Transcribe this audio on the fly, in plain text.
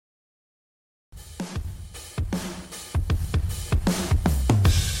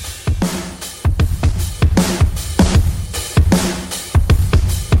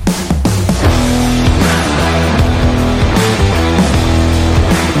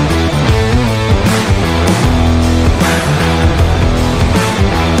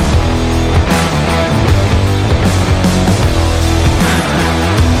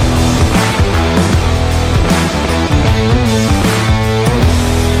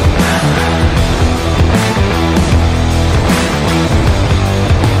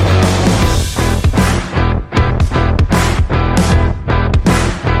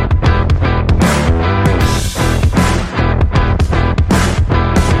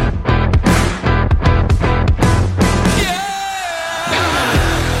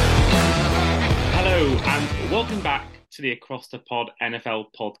to the Across the Pod NFL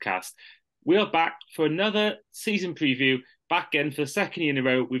podcast. We are back for another season preview. Back again for the second year in a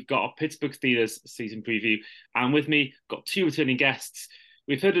row. We've got our Pittsburgh Steelers season preview. And with me, got two returning guests.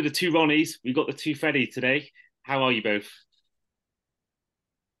 We've heard of the two Ronnies. We've got the two Freddie today. How are you both?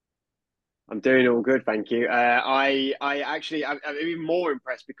 I'm doing all good, thank you. I'm even more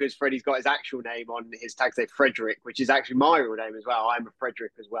impressed because Freddie's got his actual name on his tag, say Frederick, which is actually my real name as well. I'm a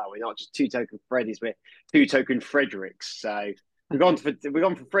Frederick as well. We're not just two token Freddies, we're two token Fredericks. So we've gone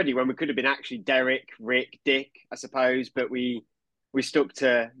for Freddie when we could have been actually Derek, Rick, Dick, I suppose, but we stuck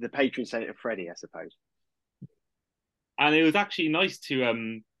to the patron saint of Freddie, I suppose. And it was actually nice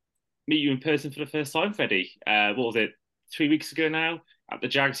to meet you in person for the first time, Freddie. What was it, 3 weeks ago now at the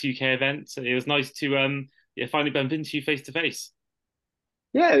Jags UK event? So it was nice to finally bump into you face to face.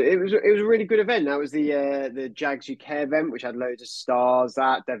 Yeah, it was a really good event. That was the Jags UK event, which had loads of stars.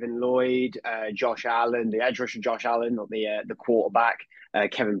 That Devin Lloyd, Josh Allen, the edge rusher Josh Allen, not the quarterback,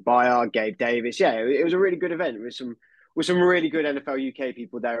 Kevin Byard, Gabe Davis. Yeah, it was a really good event with some really good NFL UK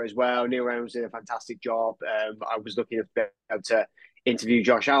people there as well. Neil Reynolds did a fantastic job. I was lucky enough to be able to interview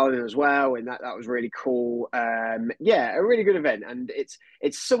Josh Allen as well, and that was really cool. Yeah, a really good event, and it's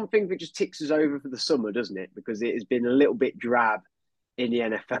something that just ticks us over for the summer, doesn't it? Because it has been a little bit drab in the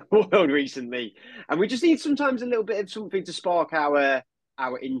NFL world recently, and we just need sometimes a little bit of something to spark our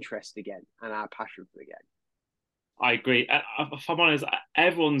interest again and our passion for the game. I agree. If I'm honest,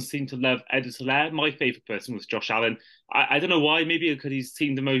 everyone seemed to love Edward Hilaire. My favourite person was Josh Allen. I don't know why. Maybe because he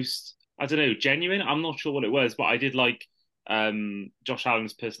seemed the most, I don't know, genuine. I'm not sure what it was, but I did like Josh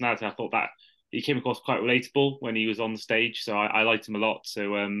Allen's personality. I thought that he came across quite relatable when he was on the stage, so I liked him a lot.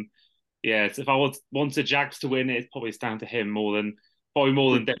 So yeah, so if I wanted Jags to win, it's probably down to him probably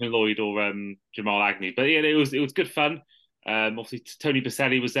more than Devin Lloyd or Jamal Agnew. But yeah, it was good fun. Obviously, Tony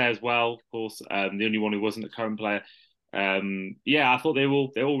Baselli was there as well, of course. The only one who wasn't a current player. Yeah, I thought they were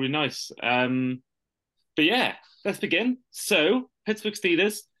all really nice. But yeah, let's begin. So, Pittsburgh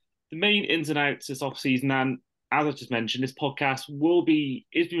Steelers, the main ins and outs this off season, and as I just mentioned, this podcast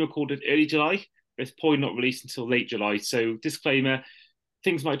is being recorded early July. But it's probably not released until late July. So, disclaimer: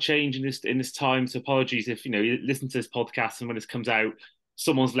 things might change in this time. So, apologies if you listen to this podcast and when this comes out,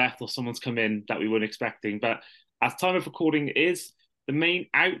 someone's left or someone's come in that we weren't expecting. But as time of recording is, the main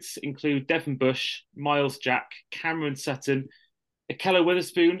outs include Devin Bush, Miles Jack, Cameron Sutton, Akello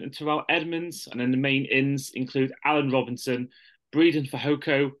Witherspoon, and Terrell Edmonds. And then the main ins include Allen Robinson, Breeden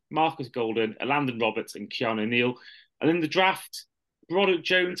Fehoko, Marcus Golden, Landon Roberts, and Keanu Neal. And in the draft, Broderick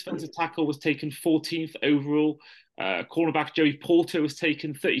Jones, defensive tackle, was taken 14th overall. Cornerback Joey Porter was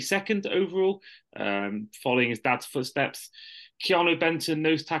taken 32nd overall, following his dad's footsteps. Keanu Benton,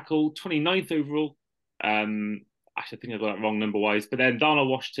 nose tackle, 29th overall. Actually, I think I got that wrong number wise. But then Darnell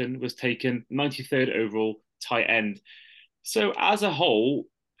Washington was taken 93rd overall, tight end. So as a whole,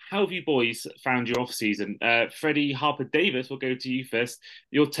 how have you boys found your off season? Freddie Harper-davis, we'll go to you first.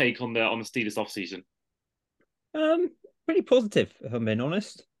 Your take on the Steelers off season? Um, Pretty positive, if I'm being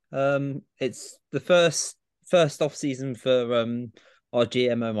honest. It's the first off season for our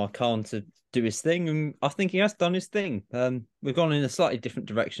GM Omar Khan to do his thing, and I think he has done his thing. We've gone in a slightly different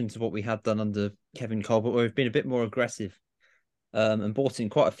direction to what we had done under Kevin Colbert, where we've been a bit more aggressive, and brought in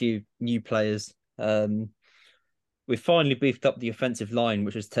quite a few new players. We've finally beefed up the offensive line,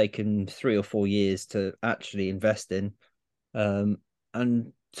 which has taken 3 or 4 years to actually invest in. And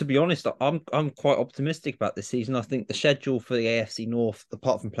to be honest, I'm quite optimistic about this season. I think the schedule for the AFC North,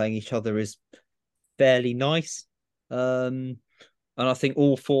 apart from playing each other, is fairly nice. And I think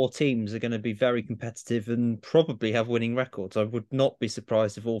all four teams are going to be very competitive and probably have winning records. I would not be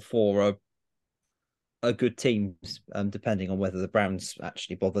surprised if all four are good teams, depending on whether the Browns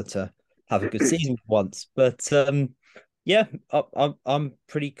actually bother to have a good season once. But yeah, I'm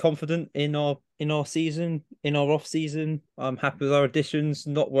pretty confident in our season, in our off season. I'm happy with our additions.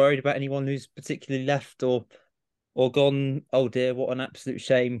 Not worried about anyone who's particularly left or gone. Oh dear, what an absolute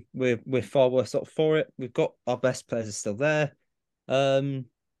shame. We're far worse off for it. We've got our best players are still there. So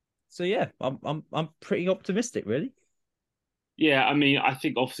yeah, I'm pretty optimistic, really. Yeah, I mean, I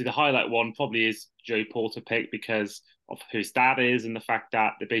think obviously the highlight one probably is Joey Porter pick because of who his dad is and the fact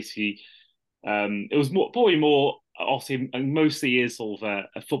that they basically it was probably more obviously and mostly is sort of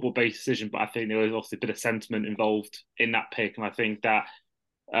a football based decision, but I think there was obviously a bit of sentiment involved in that pick, and I think that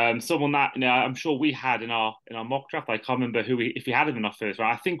someone that I'm sure we had in our mock draft. I can't remember if we had him in our first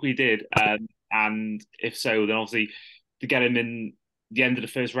round. I think we did, and if so, then obviously to get him in the end of the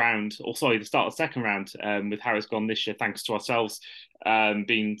first round, or sorry, the start of the second round, with Harris gone this year, thanks to ourselves,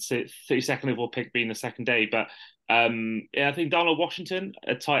 being 32nd overall pick being the second day. But yeah, I think Donald Washington,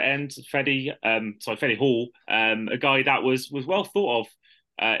 a tight end, Freddie Hall, a guy that was well thought of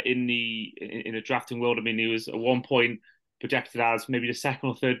in the drafting world. I mean, he was at one point projected as maybe the second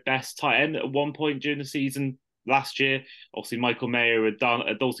or third best tight end at one point during the season last year. Obviously, Michael Mayer and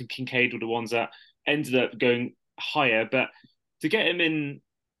Dalton Kincaid were the ones that ended up going higher, but to get him in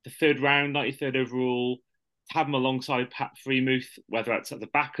the third round, 93rd overall, to have him alongside Pat Freemuth, whether that's at the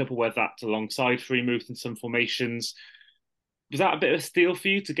backup or whether that's alongside Freemuth in some formations, was that a bit of a steal for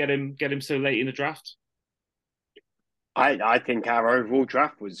you to get him so late in the draft? I think our overall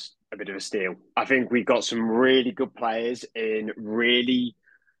draft was a bit of a steal. I think we got some really good players in really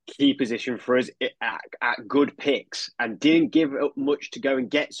key position for us at good picks and didn't give up much to go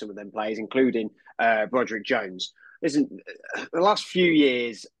and get some of them players, including Broderick Jones. Listen, the last few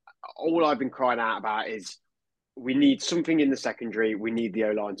years, all I've been crying out about is we need something in the secondary. We need the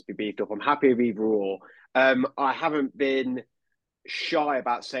O-line to be beefed up. I'm happy with either or. I haven't been shy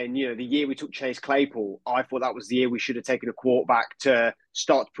about saying, the year we took Chase Claypool, I thought that was the year we should have taken a quarterback to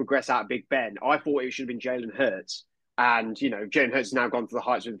start to progress out of Big Ben. I thought it should have been Jalen Hurts. And, Jalen Hurts has now gone to the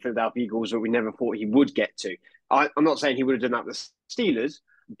heights with the Philadelphia Eagles that we never thought he would get to. I'm not saying he would have done that with the Steelers,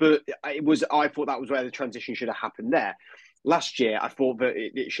 but I thought that was where the transition should have happened there. Last year, I thought that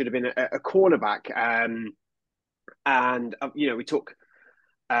it should have been a cornerback. We took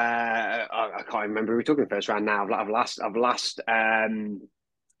I can't remember. We took in the first round now of last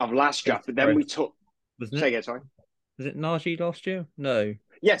draft, but then we took. Wasn't it? Say again, sorry. Was it Najee last year? No.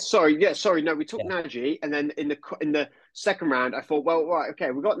 Yes, sorry. No, we took Najee, and then in the second round, I thought, well, right,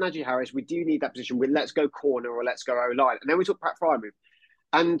 okay, we got Najee Harris. We do need that position. Let's go corner or let's go O-line, and then we took Pat Freiermuth.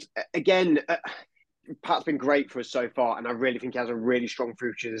 And again, Pat's been great for us so far, and I really think he has a really strong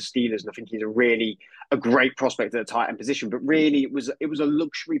future to the Steelers, and I think he's a great prospect at the tight end position. But really, it was a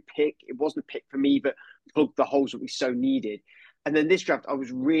luxury pick. It wasn't a pick for me, but plugged the holes that we so needed. And then this draft, I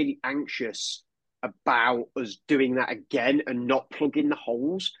was really anxious about us doing that again and not plugging the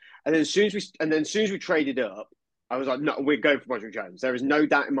holes. And then as soon as we traded up, I was like, no, we're going for Broderick Jones. There is no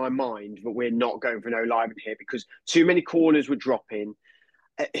doubt in my mind that we're not going for no lineman here because too many corners were dropping.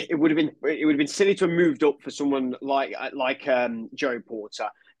 It would have been silly to have moved up for someone like Joey Porter.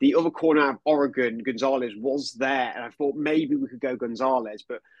 The other corner of Oregon, Gonzalez, was there, and I thought maybe we could go Gonzalez,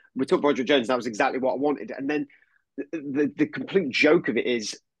 but we took Broderick Jones. That was exactly what I wanted. And then the complete joke of it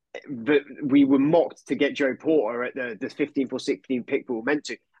is that we were mocked to get Joey Porter at the 15th or 16th pick we were meant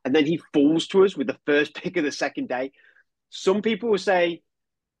to, and then he falls to us with the first pick of the second day. Some people will say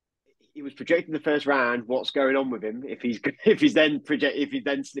he was projected in the first round. What's going on with him if he's then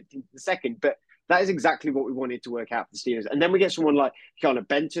slipped into the second? But that is exactly what we wanted to work out for the Steelers. And then we get someone like Connor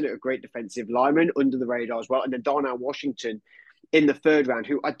Benton, a great defensive lineman, under the radar as well, and then Darnell Washington in the third round,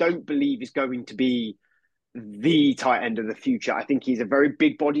 who I don't believe is going to be the tight end of the future. I think he's a very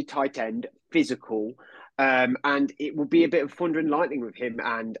big body tight end, physical, and it will be a bit of thunder and lightning with him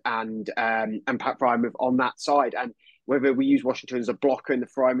and Pat Freiermuth on that side. And whether we use Washington as a blocker in the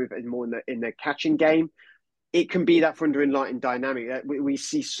Freiermuth and more in the catching game, it can be that thunder and lightning dynamic. We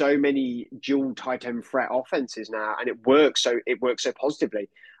see so many dual tight end threat offenses now, and it works so positively.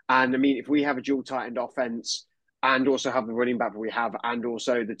 And I mean, if we have a dual tight end offense and also have the running back that we have, and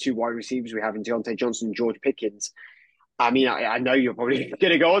also the two wide receivers we have in Deontay Johnson and George Pickens, I mean, I know you're probably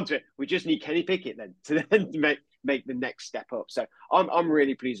going to go on to it. We just need Kenny Pickett then to make the next step up. So I'm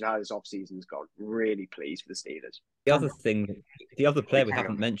really pleased with how this offseason's gone. Really pleased for the Steelers. The other player we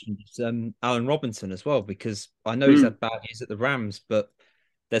haven't mentioned is Allen Robinson as well, because I know he's had bad years at the Rams, but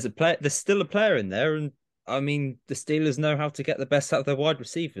there's still a player in there, and I mean the Steelers know how to get the best out of their wide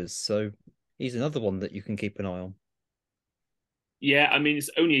receivers, so he's another one that you can keep an eye on. Yeah, I mean it's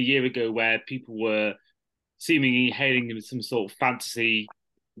only a year ago where people were seemingly hailing him as some sort of fantasy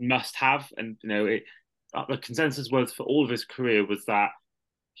must-have, and the consensus was for all of his career was that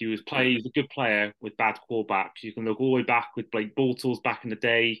he was a good player with bad quarterbacks. You can look all the way back with Blake Bortles back in the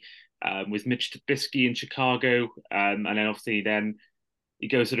day, with Mitch Trubisky in Chicago, and then obviously then he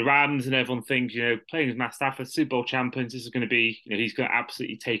goes to the Rams, and everyone thinks, playing with Matt Stafford, Super Bowl champions, this is going to be, he's going to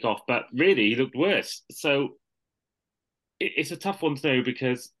absolutely take off. But really, he looked worse. So it's a tough one to know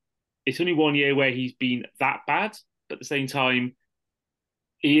because it's only 1 year where he's been that bad, but at the same time,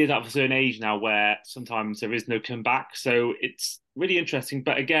 he is at a certain age now where sometimes there is no comeback. So it's really interesting.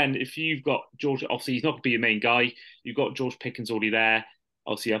 But again, if you've got George, obviously he's not going to be your main guy. You've got George Pickens already there.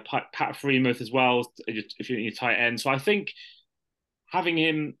 Obviously, Pat Freemuth as well, if you're in your tight end. So I think having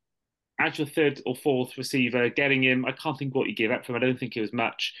him as your third or fourth receiver, getting him, I can't think what you gave up for him. I don't think it was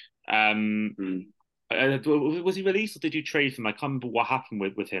much. Was he released or did you trade him? I can't remember what happened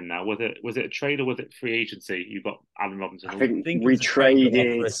with him now. Was it a trade or was it free agency? You got Allen Robinson. I I think think it we was a trade they offered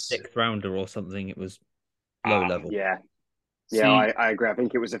traded. a sixth rounder or something. It was low level. Yeah, See, I agree. I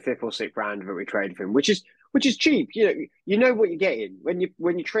think it was a fifth or sixth round that we traded for him, which is cheap. You know what you're getting when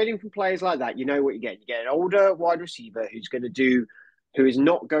you're trading for players like that. You know what you're getting. You get an older wide receiver who is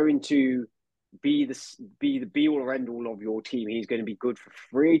not going to be the be all or end all of your team. He's going to be good for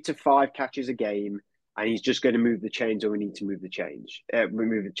 3 to 5 catches a game, and he's just going to move the chains when we need to move the change.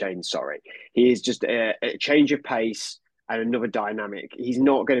 Remove the chains. Sorry, he is just a change of pace and another dynamic. He's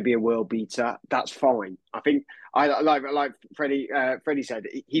not going to be a world beater. That's fine. I think I like Freddie. Freddie said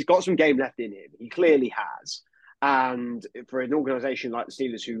he's got some game left in him. He clearly has. And for an organisation like the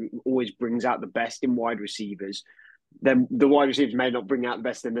Steelers, who always brings out the best in wide receivers, then the wide receivers may not bring out the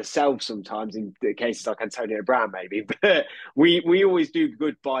best in themselves sometimes, in cases like Antonio Brown, maybe. But we always do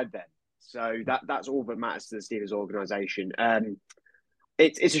good by them. So that's all that matters to the Steelers organisation.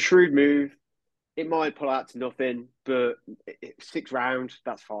 It's a shrewd move. It might pull out to nothing, but 6th round,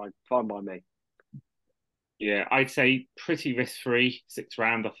 that's fine. Fine by me. yeah, I'd say pretty risk-free 6th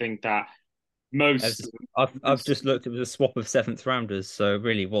round. I think that most. I've just looked. It was a swap of seventh rounders, so it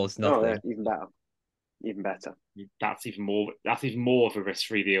really was nothing. Oh, yeah, even better. Even better. That's even more. That's even more of a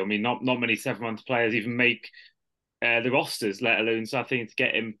risk-free deal. I mean, not many 7-month players even make the rosters, let alone. So I think to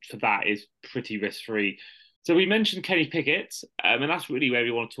get him for that is pretty risk-free. So we mentioned Kenny Pickett, and that's really where we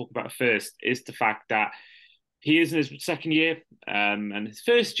want to talk about first. Is the fact that he is in his 2nd year, and his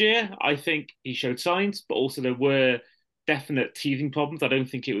 1st year, I think he showed signs, but also there were definite teething problems. I don't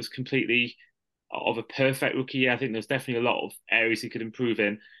think it was completely of a perfect rookie year. I think there's definitely a lot of areas he could improve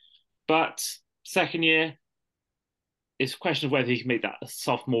in. But 2nd year, it's a question of whether he can make that a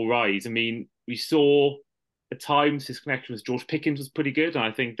sophomore rise. I mean, we saw at times his connection with George Pickens was pretty good, and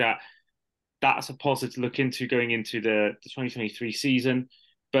I think that's a positive to look into going into the 2023 season.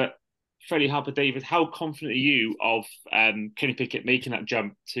 But Freddie, Harper-davis, how confident are you of Kenny Pickett making that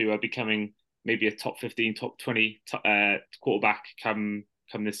jump to becoming maybe a top 15, top 20 quarterback come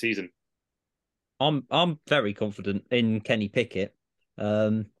this season? I'm very confident in Kenny Pickett.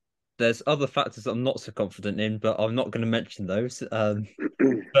 There's other factors that I'm not so confident in, but I'm not going to mention those.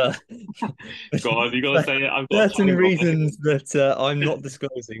 But Go on, you got to say it. I've got certain reasons that I'm not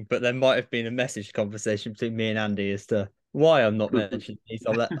disclosing, but there might have been a message conversation between me and Andy as to why I'm not mentioning these.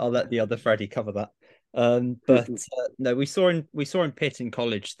 I'll let the other Freddie cover that. But no, we saw in Pitt in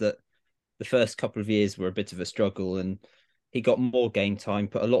college that the first couple of years were a bit of a struggle, and he got more game time,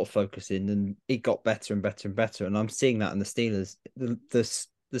 put a lot of focus in, and he got better and better and better. And I'm seeing that in the Steelers.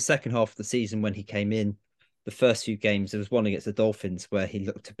 The second half of the season when he came in, the first few games, there was one against the Dolphins where he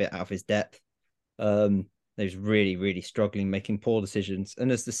looked a bit out of his depth. He was really, really struggling, making poor decisions. And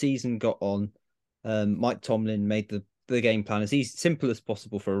as the season got on, Mike Tomlin made the game plan as simple as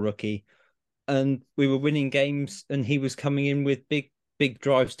possible for a rookie. And we were winning games, and he was coming in with big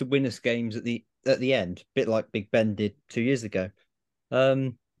drives to win us games at the end, a bit like Big Ben did 2 years ago.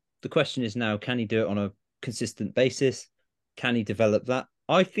 The question is now, can he do it on a consistent basis? Can he develop that?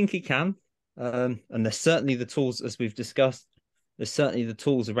 I think he can. And there's certainly the tools, as we've discussed, there's certainly the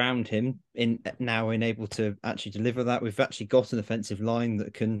tools around him in able to actually deliver that. We've actually got an offensive line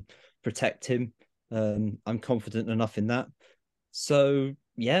that can protect him. I'm confident enough in that. So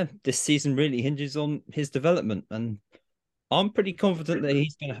yeah, this season really hinges on his development, and I'm pretty confident that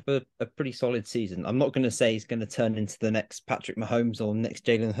he's going to have a pretty solid season. I'm not going to say he's going to turn into the next Patrick Mahomes or next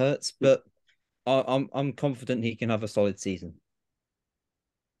Jalen Hurts, but I'm confident he can have a solid season.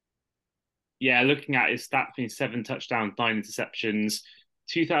 Yeah, looking at his stats, being 7 touchdowns, 9 interceptions,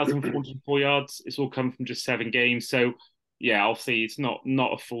 2,404 yards. It's all come from just 7 games. So yeah, obviously it's not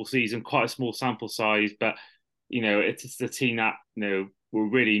a full season, quite a small sample size, but it's the team that we're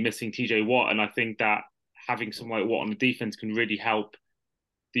really missing TJ Watt, and I think that having someone like Watt on the defense can really help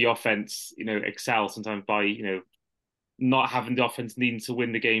the offense, excel sometimes by not having the offense needing to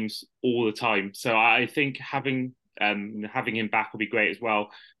win the games all the time. So I think having him back will be great as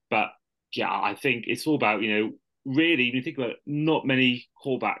well. But yeah, I think it's all about, really, when you think about it, not many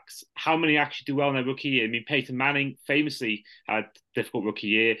callbacks. How many actually do well in their rookie year? I mean, Peyton Manning famously had a difficult rookie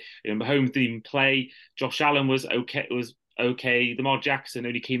year. Mahomes didn't even play. Josh Allen was okay. Lamar Jackson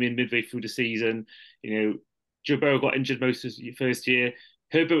only came in midway through the season. Joe Burrow got injured most of his first year.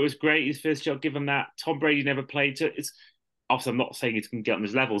 Herbert was great his first year. I'll give him that. Tom Brady never played. So it's obviously, I'm not saying he's going to get on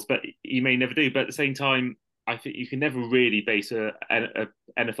his levels, but he may never do. But at the same time, I think you can never really base a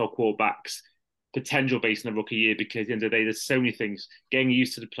NFL quarterback's potential based on the rookie year, because at the end of the day, there's so many things. Getting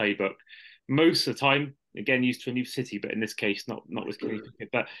used to the playbook. Most of the time, again, used to a new city, but in this case, not with Kenny Pickett.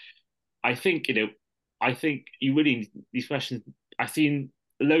 But I think, I think you really, these questions, I've seen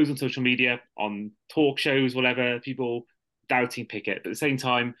loads on social media, on talk shows, whatever, people doubting Pickett. But at the same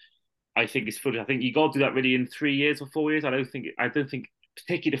time, I think it's foolish. I think you got to do that really in 3 years or 4 years. I don't think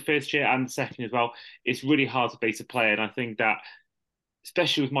particularly the first year and the second as well, it's really hard to base a player. And I think that,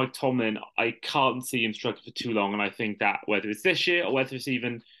 especially with Mike Tomlin, I can't see him struggling for too long. And I think that whether it's this year or whether it's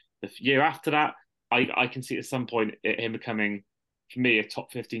even the year after that, I can see at some point him becoming, for me, a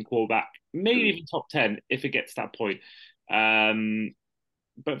top 15 quarterback, maybe even top 10 if it gets to that point.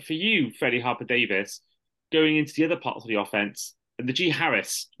 But for you, Freddie Harper-Davis, going into the other parts of the offense, Najee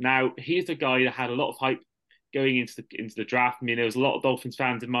Harris. Now, he's the guy that had a lot of hype going into the draft. I mean, there was a lot of Dolphins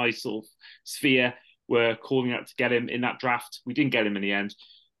fans in my sort of sphere were calling out to get him in that draft. We didn't get him in the end.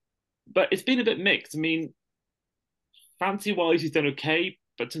 But it's been a bit mixed. I mean, fancy-wise, he's done okay,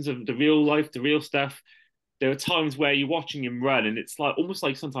 but in terms of the real life, the real stuff, there are times where you're watching him run, and it's like almost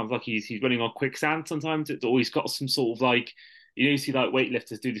like sometimes like he's running on quicksand. Sometimes it's always got some sort of like, you see like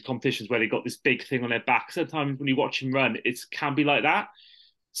weightlifters do these competitions where they got this big thing on their back. Sometimes when you watch him run, it can be like that.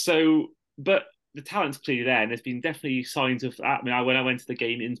 So, but the talent's clearly there, and there's been definitely signs of that. I mean, when I went to the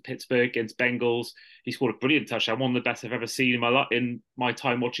game in Pittsburgh against Bengals, he scored a brilliant touchdown, one of the best I've ever seen in my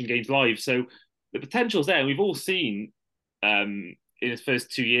time watching games live. So the potential's there, and we've all seen in his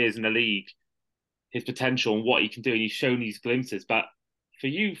first 2 years in the league his potential and what he can do, and he's shown these glimpses. But for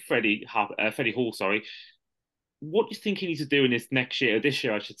you, Freddie Hall, sorry, what do you think he needs to do in this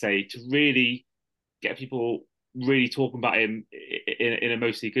year, I should say, to really get people really talking about him in a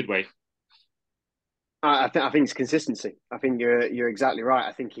mostly good way? I think it's consistency. I think you're exactly right.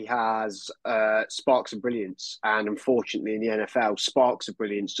 I think he has sparks of brilliance, and unfortunately, in the NFL, sparks of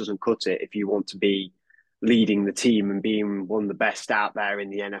brilliance doesn't cut it if you want to be leading the team and being one of the best out there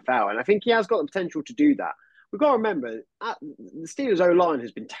in the NFL. And I think he has got the potential to do that. We've got to remember the Steelers' O-line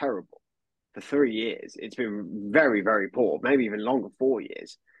has been terrible for 3 years. It's been very, very poor, maybe even longer, 4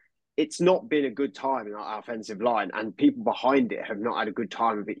 years. It's not been a good time in our offensive line, and people behind it have not had a good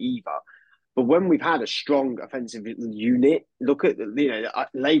time of it either. But when we've had a strong offensive unit, look at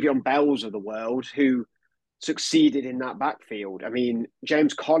Le'Veon Bells of the world who succeeded in that backfield. I mean,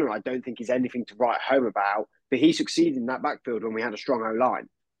 James Conner, I don't think is anything to write home about, but he succeeded in that backfield when we had a strong O-line.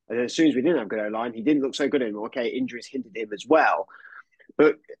 And then as soon as we didn't have a good O-line, he didn't look so good anymore. Okay, injuries hindered him as well.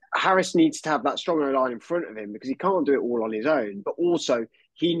 But Harris needs to have that strong O-line in front of him because he can't do it all on his own. But also,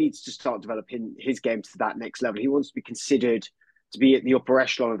 he needs to start developing his game to that next level. He wants to be considered to be at the upper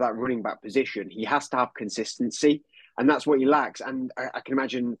echelon of that running back position. He has to have consistency, and that's what he lacks. And I can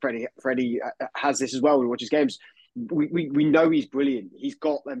imagine Freddie has this as well when we watch his games. We know he's brilliant. He's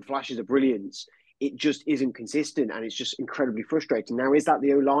got them flashes of brilliance. It just isn't consistent, and it's just incredibly frustrating. Now, is that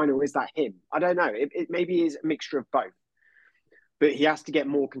the O-line or is that him? I don't know. It maybe is a mixture of both. But he has to get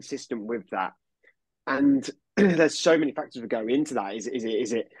more consistent with that. And there's so many factors that go into that. Is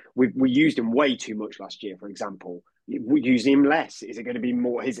it we used him way too much last year, for example? We use him less. Is it going to be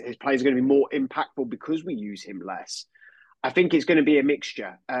more? His plays are going to be more impactful because we use him less. I think it's going to be a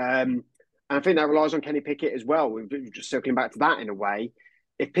mixture. And I think that relies on Kenny Pickett as well. We're just circling back to that in a way.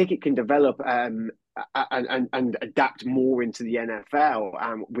 If Pickett can develop and adapt more into the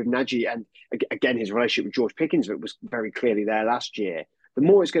NFL with Najee, and again, his relationship with George Pickens was very clearly there last year, the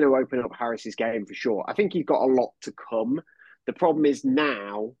more it's going to open up Harris's game for sure. I think he's got a lot to come. The problem is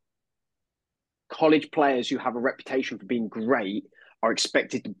now college players who have a reputation for being great are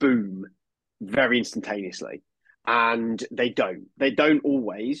expected to boom very instantaneously. And they don't. They don't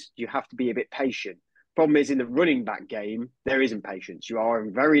always. You have to be a bit patient. Problem is, in the running back game, there isn't patience. You are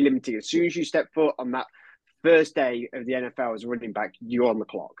very limited. As soon as you step foot on that first day of the NFL as a running back, you're on the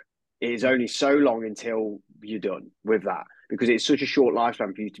clock. It is only so long until you're done with that because it's such a short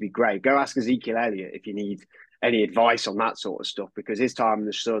lifespan for you to be great. Go ask Ezekiel Elliott if you need any advice on that sort of stuff because his time in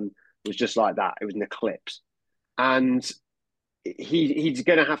the sun was just like that. It was an eclipse. And he's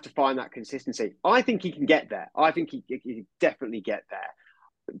going to have to find that consistency. I think he can get there. I think he can definitely get there.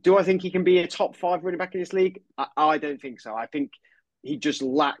 Do I think he can be a top 5 running back in this league? I don't think so. I think he just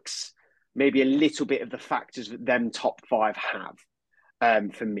lacks maybe a little bit of the factors that them top 5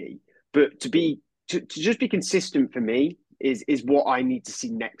 have for me. But to just be consistent for me is what I need to see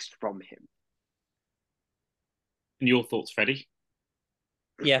next from him. And your thoughts, Freddie?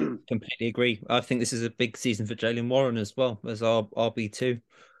 Yeah, completely agree. I think this is a big season for Jaylen Warren as well as our RB2.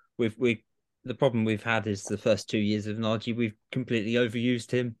 The problem we've had is the first 2 years of Najee, we've completely overused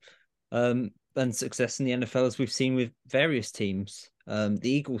him. And success in the NFL as we've seen with various teams. The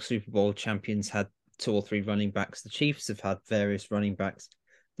Eagles Super Bowl champions had two or three running backs. The Chiefs have had various running backs.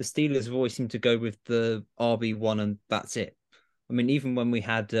 The Steelers have always seemed to go with the RB1 and that's it. I mean, even when we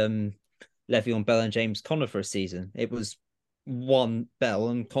had Le'Veon Bell and James Conner for a season, it was one Bell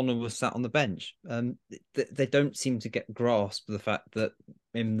and Conner was sat on the bench. They don't seem to get grasp of the fact that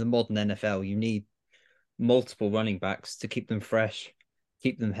in the modern NFL, you need multiple running backs to keep them fresh,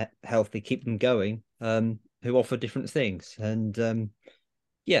 keep them healthy, keep them going, who offer different things. And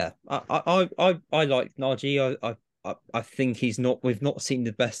yeah, I like Najee. I think we've not seen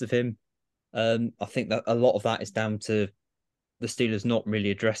the best of him. I think that a lot of that is down to the Steelers not really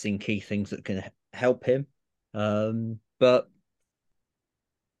addressing key things that can help him. But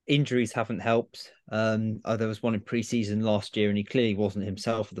injuries haven't helped. There was one in preseason last year, and he clearly wasn't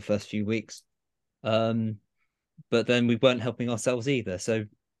himself for the first few weeks. But then we weren't helping ourselves either. So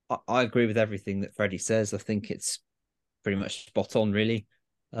I agree with everything that Freddie says. I think it's pretty much spot on, really.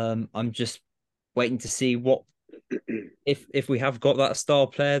 I'm just waiting to see what if we have got that star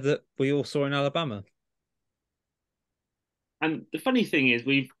player that we all saw in Alabama. And the funny thing is,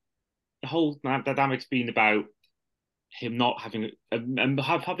 the whole dynamic's been about him not having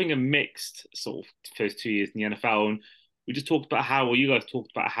having a mixed sort of first 2 years in the NFL. And we just talked about how, well, you guys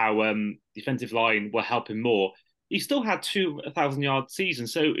talked about how defensive line will help him more. He still had 2,000-yard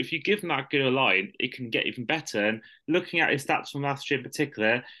seasons, so if you give him that good a line, it can get even better. And looking at his stats from last year in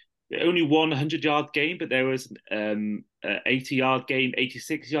particular, only one 100-yard game, but there was 80-yard game,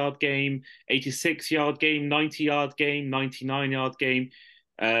 86-yard game, 86-yard game, 90-yard game, 99-yard game,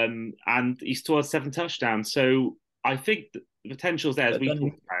 and he still had 7 touchdowns. So I think the potential's there, as we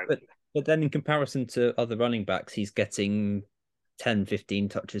talked about. But then in comparison to other running backs, he's getting 10, 15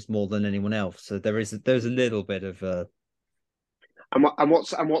 touches more than anyone else. So there's a little bit of And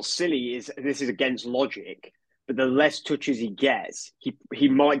what's silly is, this is against logic, but the less touches he gets, he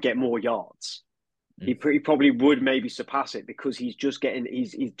might get more yards. He probably would maybe surpass it because he's just getting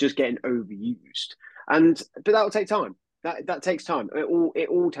overused. But that will take time. That takes time. It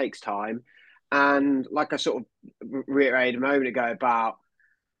all takes time. And like I sort of reiterated a moment ago about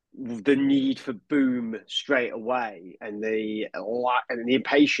the need for boom straight away and the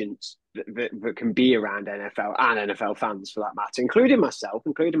impatience that can be around NFL and NFL fans for that matter, including myself.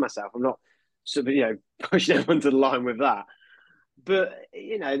 I'm not sort of, pushing everyone to the line with that. But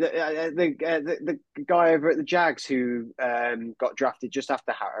the guy over at the Jags who got drafted just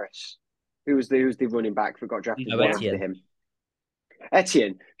after Harris, who was the running back that got drafted after him,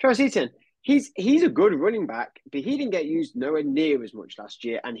 Travis Etienne. He's a good running back, but he didn't get used nowhere near as much last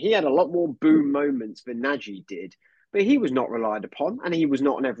year, and he had a lot more boom moments than Najee did. But he was not relied upon, and he was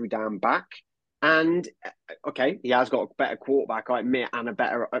not an every down back. And okay, he has got a better quarterback, I admit, and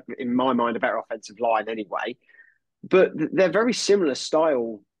in my mind, a better offensive line anyway. But they're very similar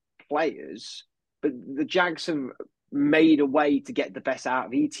style players. But the Jags have made a way to get the best out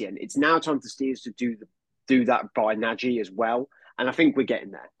of Etienne. It's now time for Steelers to do that by Najee as well. And I think we're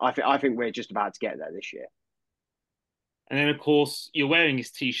getting there. I think we're just about to get there this year. And then, of course, you're wearing his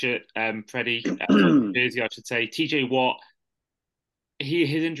T-shirt, Freddie, jersey, I should say. TJ Watt,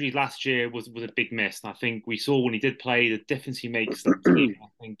 his injury last year was a big miss. And I think we saw when he did play the difference he makes. I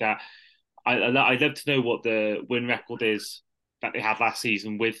think that I'd love to know what the win record is that they had last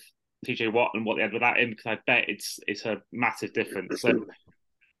season with TJ Watt and what they had without him, because I bet it's a massive difference. So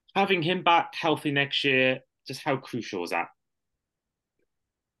having him back healthy next year, just how crucial is that?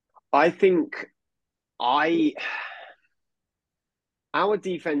 I think our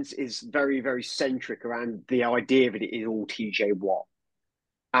defense is very, very centric around the idea that it is all TJ Watt.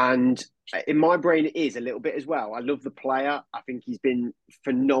 And in my brain, it is a little bit as well. I love the player. I think he's been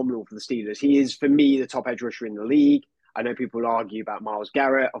phenomenal for the Steelers. He is, for me, the top edge rusher in the league. I know people argue about Myles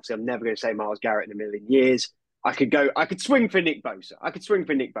Garrett. Obviously, I'm never going to say Myles Garrett in a million years. I could swing for Nick Bosa. I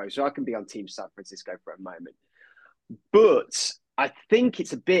can be on Team San Francisco for a moment. But I think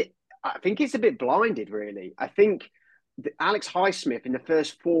it's a bit blinded, really. I think Alex Highsmith in the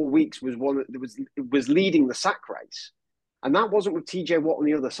first 4 weeks was one that was leading the sack race. And that wasn't with TJ Watt on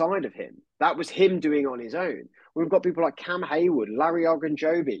the other side of him. That was him doing on his own. We've got people like Cam Hayward, Larry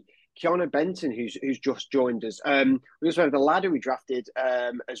Ogunjobi, Keanu Benton, who's just joined us. We also have the lad who we drafted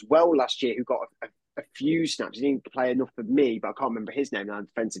as well last year, who got a few snaps. He didn't play enough for me, but I can't remember his name now,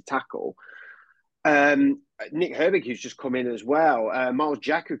 defensive tackle. Nick Herbig, who's just come in as well. Miles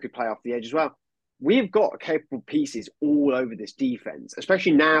Jack, who could play off the edge as well. We've got capable pieces all over this defense,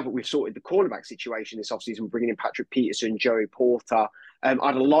 especially now that we've sorted the cornerback situation this offseason, bringing in Patrick Peterson, Joey Porter.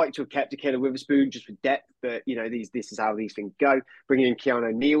 I'd like to have kept Akela Witherspoon just for depth, but this is how these things go. Bringing in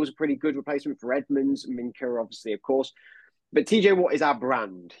Keanu Neal was a pretty good replacement for Edmonds, Minka, obviously, of course. But TJ Watt is our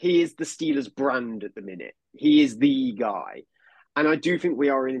brand. He is the Steelers brand at the minute. He is the guy. And I do think we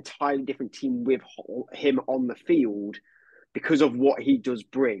are an entirely different team with him on the field because of what he does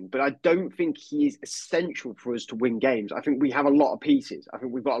bring. But I don't think he is essential for us to win games. I think we have a lot of pieces. I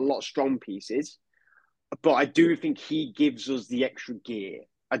think we've got a lot of strong pieces. But I do think he gives us the extra gear.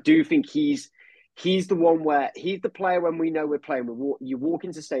 I do think he's the one where he's the player when we know we're playing. You walk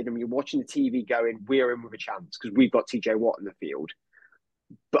into the stadium, you're watching the TV going, we're in with a chance because we've got TJ Watt in the field.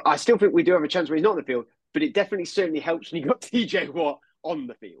 But I still think we do have a chance when he's not in the field. But it definitely certainly helps when you've got TJ Watt on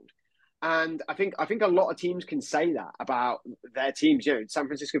the field. And I think a lot of teams can say that about their teams. You know, San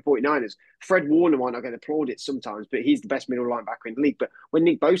Francisco 49ers, Fred Warner might not get applauded sometimes, but he's the best middle linebacker in the league. But when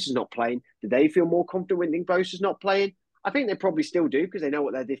Nick Bosa's not playing, do they feel more confident when Nick Bosa's not playing? I think they probably still do because they know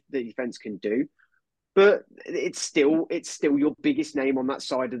what their defense can do. But it's still your biggest name on that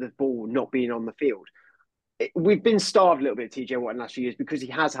side of the ball not being on the field. We've been starved a little bit of TJ Watt in the last few years because he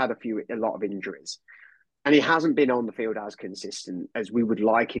has had a lot of injuries. And he hasn't been on the field as consistent as we would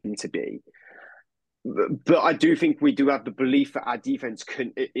like him to be. But I do think we do have the belief that our defense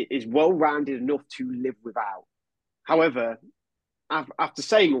is well-rounded enough to live without. However, after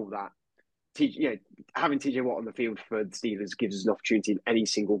saying all that, having TJ Watt on the field for the Steelers gives us an opportunity in any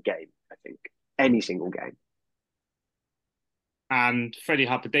single game, I think. Any single game. And Freddie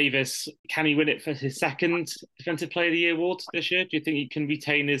Harper-Davis, can he win it for his second Defensive Player of the Year award this year? Do you think he can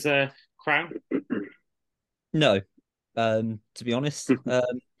retain his crown? No, to be honest.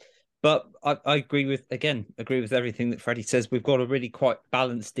 But I agree with everything that Freddie says. We've got a really quite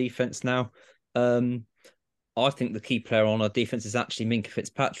balanced defense now. I think the key player on our defense is actually Minkah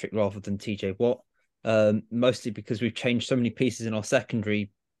Fitzpatrick rather than TJ Watt. Mostly because we've changed so many pieces in our secondary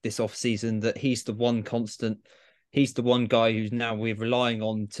this offseason that he's the one constant. He's the one guy who's now we're relying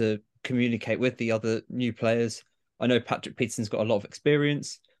on to communicate with the other new players. I know Patrick Peterson's got a lot of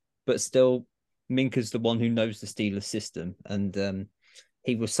experience, but still Minkah's the one who knows the Steelers system. And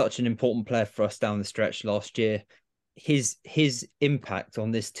he was such an important player for us down the stretch last year. His impact on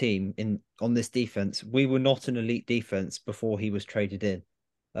this team on this defense, we were not an elite defense before he was traded in.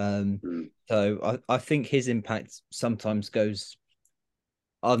 So I think his impact sometimes goes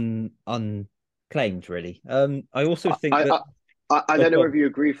unclaimed, really. I also think I don't know if you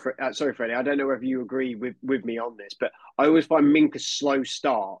agree. Sorry, Freddie. I don't know if you agree with me on this, but I always find Minkah slow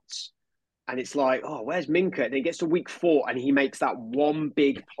starts, and it's like, oh, where's Minkah? And then he gets to week 4, and he makes that one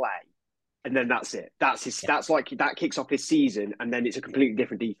big play, and then that's it. That's his. Yeah. That's like that kicks off his season, and then it's a completely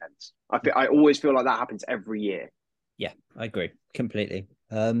different defense. I always feel like that happens every year. Yeah, I agree completely.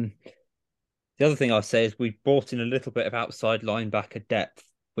 The other thing I'll say is we brought in a little bit of outside linebacker depth,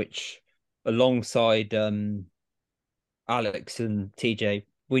 which alongside Alex and TJ,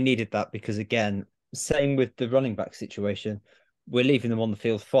 we needed that because, again, same with the running back situation, we're leaving them on the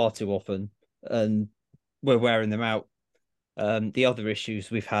field far too often and we're wearing them out. The other issues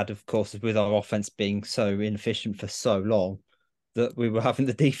we've had, of course, is with our offense being so inefficient for so long that we were having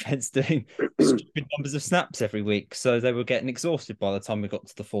the defense doing stupid numbers of snaps every week. So they were getting exhausted by the time we got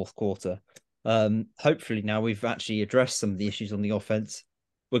to the fourth quarter. Hopefully now we've actually addressed some of the issues on the offense.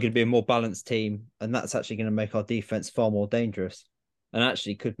 We're going to be a more balanced team, and that's actually going to make our defense far more dangerous and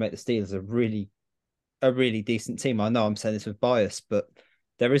actually could make the Steelers a really decent team. I know I'm saying this with bias, but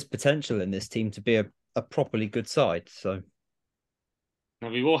there is potential in this team to be a properly good side. So now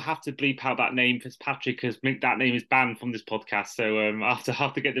we will have to bleep out that name, Fitzpatrick, because that name is banned from this podcast. So I'll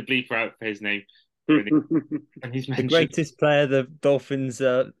have to get the bleeper out for his name. And he's the greatest player the Dolphins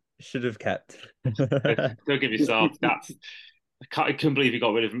should have kept. Don't give yourself that. I couldn't believe he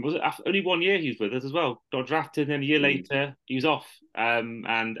got rid of him. Was it only 1 year he was with us as well? Got drafted, and then a year later he was off.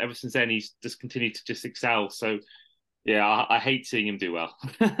 And ever since then he's just continued to just excel. So yeah, I hate seeing him do well.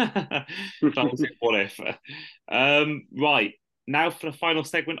 What if? Right. Now for the final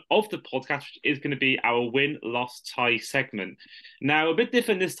segment of the podcast, which is going to be our win-loss-tie segment. Now, a bit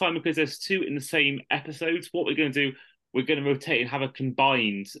different this time because there's 2 in the same episodes. What we're going to do, we're going to rotate and have a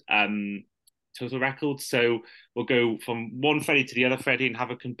combined total record. So we'll go from one Freddie to the other Freddie and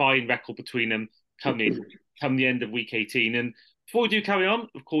have a combined record between them come the end of week 18. And before we do carry on,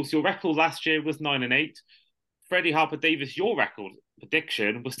 of course, your record last year was 9-8. Freddie Harper-Davis, your record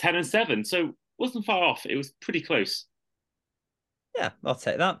prediction was 10-7. So wasn't far off. It was pretty close. Yeah, I'll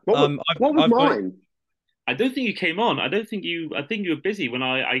take that. What was mine? I don't think you came on. I think you were busy when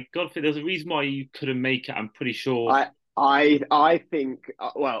I got it. There's a reason why you couldn't make it. I'm pretty sure. I think,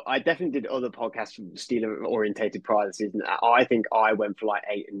 well, I definitely did other podcasts from Steeler orientated prior to the season. I think I went for like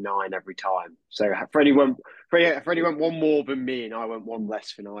 8 and 9 every time. So Freddie went one more than me, and I went one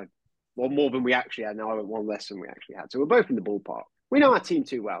less for 9. Well, more than we actually had. No, I went one less than we actually had. So we're both in the ballpark. We know our team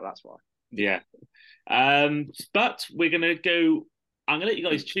too well. That's why. Yeah. But we're gonna go. I'm gonna let you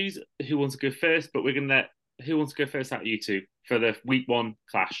guys choose who wants to go first. But we're gonna let who wants to go first out of you two for the week one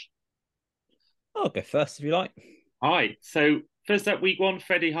clash. I'll go first if you like. All right. So first up, week one,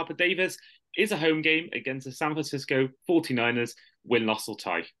 Freddie Harper-davis is a home game against the San Francisco 49ers. Win, loss, or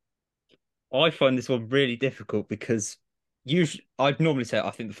tie. I find this one really difficult because usually I'd normally say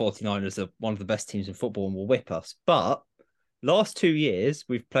I think the 49ers are one of the best teams in football and will whip us. But last 2 years,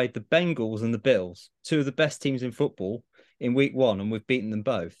 we've played the Bengals and the Bills, two of the best teams in football in week one, and we've beaten them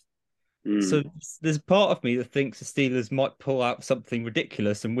both. So there's a part of me that thinks the Steelers might pull out something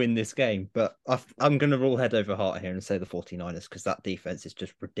ridiculous and win this game. But I'm going to rule head over heart here and say the 49ers because that defense is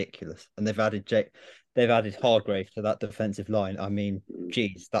just ridiculous. And they've added Hargrave to that defensive line. I mean,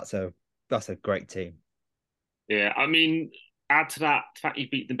 geez, that's a great team. Yeah, I mean, add to that the fact you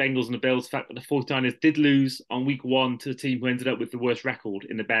beat the Bengals and the Bills, the fact that the 49ers did lose on week one to the team who ended up with the worst record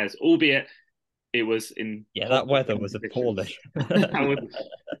in the Bears, albeit it was in that weather was appalling. That was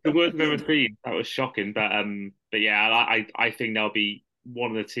the worst I've ever seen. That was shocking. But yeah, I think they'll be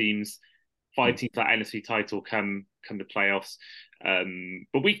one of the teams fighting for that NFC title come the playoffs.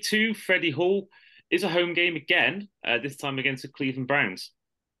 But week two, Freddie Hall is a home game again. This time against the Cleveland Browns.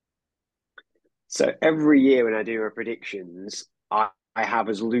 So every year when I do my predictions, I have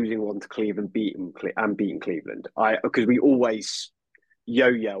us losing one to Cleveland, beating Cleveland. Because we always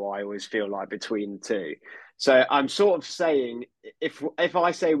yo-yo. I always feel like between the two. So I'm sort of saying if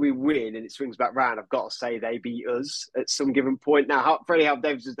I say we win and it swings back round, I've got to say they beat us at some given point. Now, Freddie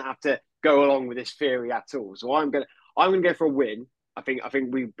Harper-davis doesn't have to go along with this theory at all. So I'm gonna go for a win. I think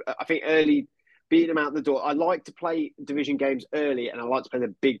early beating them out the door. I like to play division games early, and I like to play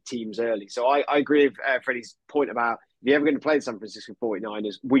the big teams early. So I agree with Freddie's point about if you're ever going to play the San Francisco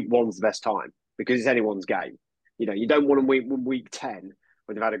 49ers, week one's the best time because it's anyone's game. You don't want them week 10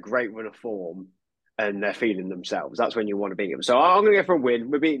 when they've had a great run of form and they're feeling themselves. That's when you want to beat them. So I'm going to go for a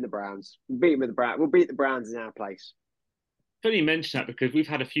win. We're beating the Browns. We'll beat the Browns in our place. Funny you mention that because we've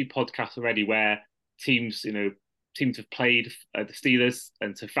had a few podcasts already where teams have played the Steelers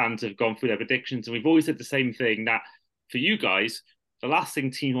and so fans have gone through their predictions. And we've always said the same thing that for you guys, the last thing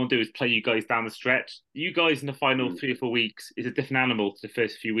teams want to do is play you guys down the stretch. You guys in the final 3 or 4 weeks is a different animal to the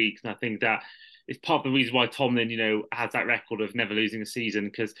first few weeks. And I think that is part of the reason why Tomlin, has that record of never losing a season.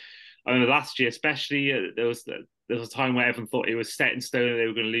 Because I remember last year, especially, there was a time where everyone thought it was set in stone and they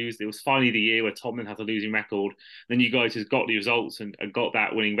were going to lose. It was finally the year where Tomlin had a losing record. Then you guys just got the results and got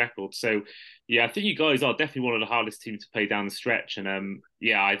that winning record. So, yeah, I think you guys are definitely one of the hardest teams to play down the stretch. And,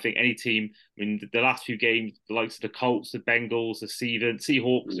 I think any team, the last few games, the likes of the Colts, the Bengals, the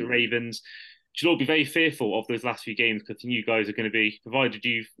Seahawks, the Ravens, should all be very fearful of those last few games because I think you guys are going to be, provided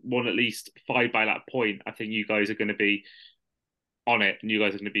you've won at least 5 by that point, I think you guys are going to be on it and you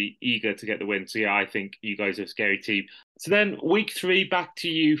guys are going to be eager to get the win. So yeah, I think you guys are a scary team. So then week 3, back to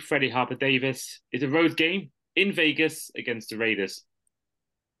you, Freddie Harper-davis, is a road game in Vegas against the Raiders.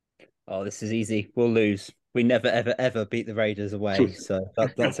 Oh, this is easy. We'll lose. We never, ever, ever beat the Raiders away. So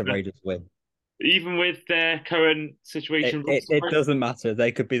that's a Raiders win. Even with their current situation? It doesn't matter.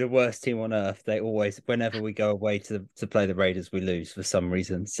 They could be the worst team on earth. They always, whenever we go away to play the Raiders, we lose for some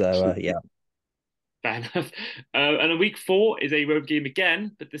reason. So, yeah. Fair enough. And week 4 is a road game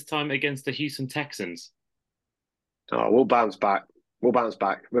again, but this time against the Houston Texans. Oh, we'll bounce back.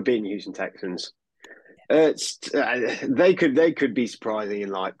 We're beating Houston Texans. They could be surprising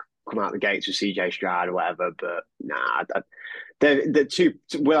and like come out the gates with CJ Stroud or whatever, but nah. The two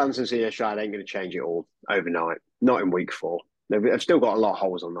Will Anderson, CJ Stroud ain't going to change it all overnight. Not in week 4. They've still got a lot of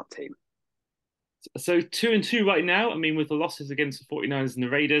holes on that team. So 2-2 right now. I mean, with the losses against the 49ers and the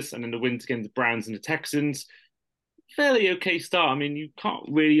Raiders, and then the wins against the Browns and the Texans, fairly okay start. I mean, you can't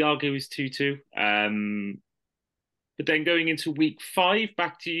really argue it's 2-2. But then going into week 5,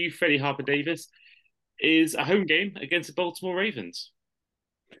 back to you, Freddie Harper-davis, is a home game against the Baltimore Ravens.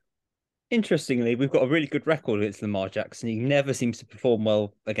 Interestingly, we've got a really good record against Lamar Jackson. He never seems to perform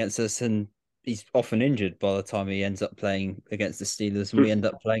well against us, and he's often injured by the time he ends up playing against the Steelers, and we end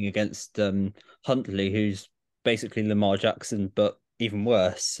up playing against Huntley, who's basically Lamar Jackson, but even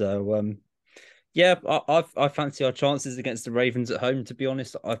worse. So, I fancy our chances against the Ravens at home. To be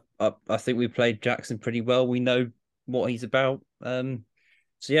honest, I think we played Jackson pretty well. We know what he's about. So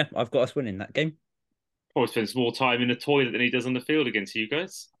yeah, I've got us winning that game. Probably spends more time in the toilet than he does on the field against you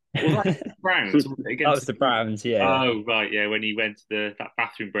guys. Was that the Browns? That was the Browns, yeah. Oh, right, yeah, when he went to that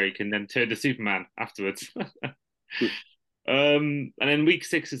bathroom break and then turned to Superman afterwards. And then week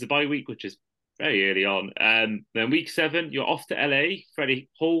 6 is the bye week, which is very early on. Then week 7, you're off to LA, Freddie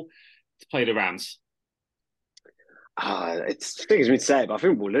Hall, to play the Rams? It's things me to say, but I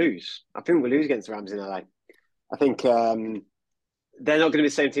think we'll lose. I think we'll lose against the Rams in LA. I think they're not going to be the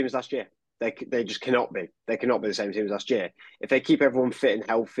same team as last year. They just cannot be. They cannot be the same team as last year. If they keep everyone fit and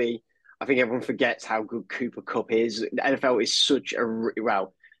healthy, I think everyone forgets how good Cooper Kupp is. The NFL is such a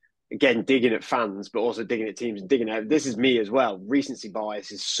well, again, digging at fans, but also digging at teams and digging at this is me as well. Recency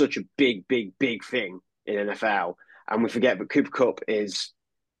bias is such a big, big, big thing in NFL, and we forget that Cooper Kupp is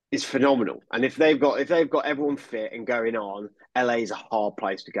phenomenal. And if they've got everyone fit and going on, LA is a hard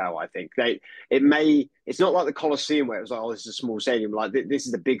place to go. I think it's not like the Coliseum where it was like, oh, this is a small stadium. Like this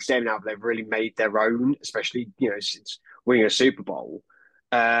is a big stadium now, but they've really made their own, especially since winning a Super Bowl.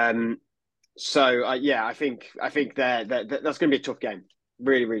 So yeah, I think that's going to be a tough game.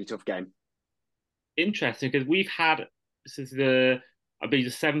 Really, really tough game. Interesting, because we've had since I believe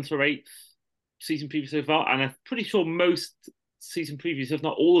the seventh or eighth season preview so far, and I'm pretty sure most season previews, if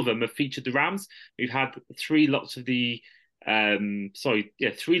not all of them, have featured the Rams. We've had three lots of the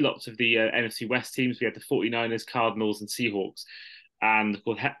NFC West teams. We had the 49ers, Cardinals, and Seahawks, and of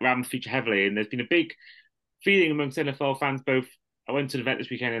course Rams feature heavily. And there's been a big feeling amongst NFL fans. Both I went to an event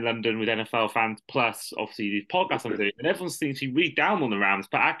this weekend in London with NFL fans, plus obviously the podcast I'm doing, and everyone seems to be really down on the Rams.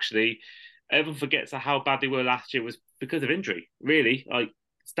 But actually, everyone forgets how bad they were last year was because of injury. Really, like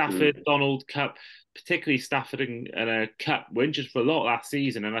Stafford, Donald, Cup, particularly Stafford and Cup were injured for a lot last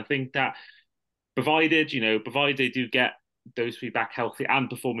season, and I think that provided they do get those three back healthy and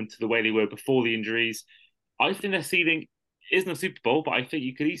performing to the way they were before the injuries, I think their ceiling isn't a Super Bowl, but I think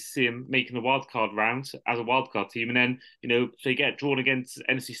you could easily see them making the wild card round as a wild card team, and then if they get drawn against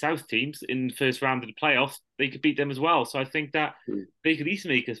NFC South teams in the first round of the playoffs, they could beat them as well. So I think that they could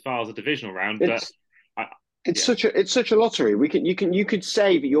easily make as far as a divisional round, It's such a lottery. You could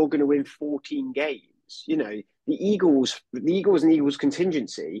say that you're going to win 14 games. The Eagles and Eagles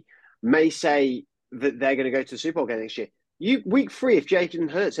contingency may say that they're going to go to the Super Bowl game next year. Week 3, if Jalen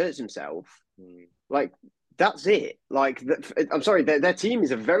Hurts himself, like that's it. Like I'm sorry, their team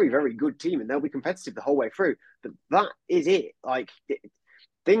is a very, very good team, and they'll be competitive the whole way through. But that is it. Like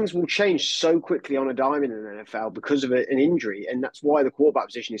things will change so quickly on a dime in an NFL because of an injury, and that's why the quarterback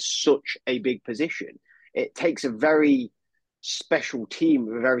position is such a big position. It takes a very special team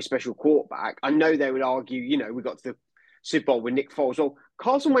with a very special quarterback. I know they would argue, we got to the Super Bowl with Nick Foles. Well,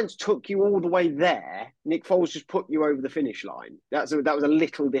 Carson Wentz took you all the way there. Nick Foles just put you over the finish line. That was a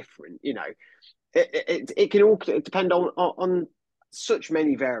little different, It can all depend on such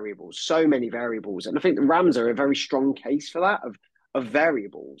many variables, so many variables. And I think the Rams are a very strong case for that of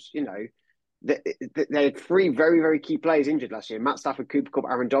variables, They had 3 very, very key players injured last year. Matt Stafford, Cooper Kupp,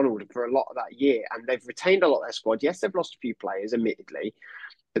 Aaron Donald for a lot of that year. And they've retained a lot of their squad. Yes, they've lost a few players, admittedly,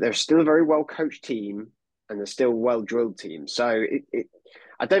 but they're still a very well-coached team and they're still a well-drilled team. So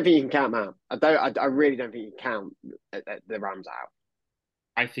I don't think you can count them out. I really don't think you can count the Rams out.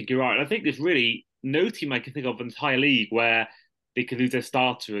 I think you're right. I think there's really no team I can think of in the entire league where they could lose their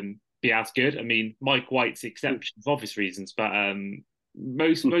starter and be as good. I mean, Mike White's the exception for obvious reasons, but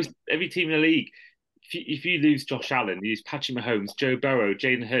most every team in the league, if you lose Josh Allen, you lose Patrick Mahomes, Joe Burrow,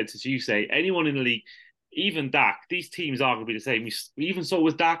 Jalen Hurts, as you say, anyone in the league, even Dak, these teams are going to be the same. We even saw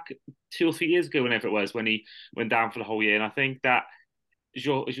with Dak 2 or 3 years ago, whenever it was, when he went down for the whole year. And I think that, as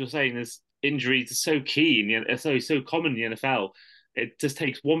you're saying, there's injuries are so key so common in the NFL. It just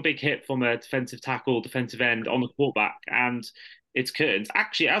takes one big hit from a defensive tackle, defensive end on the quarterback, and it's curtains.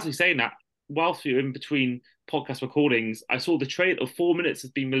 Actually, as we say that, whilst we were in between podcast recordings, I saw the trailer of 4 minutes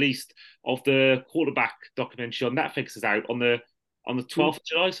has been released of the quarterback documentary on Netflix is out on the 12th of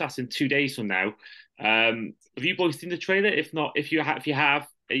July, so that's in 2 days from now. Have you boys seen the trailer? If not, if you have,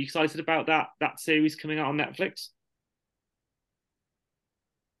 are you excited about that series coming out on Netflix?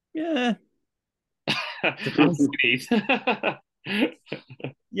 Yeah.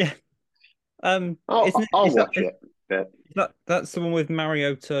 Yeah. I'll watch it. That's the one with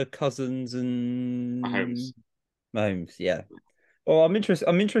Mariota, Cousins, and Mahomes. Yeah. Well, I'm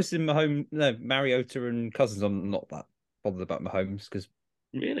interested in Mahomes. No, Mariota and Cousins. I'm not that bothered about Mahomes because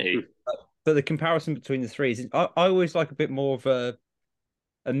really. But the comparison between the three is, I always like a bit more of a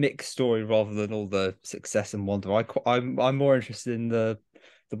mixed story rather than all the success and wonder. I'm more interested in the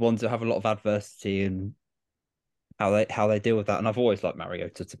ones that have a lot of adversity and how they deal with that. And I've always liked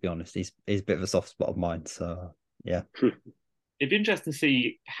Mariota, to be honest. He's a bit of a soft spot of mine. So yeah. It'd be interesting to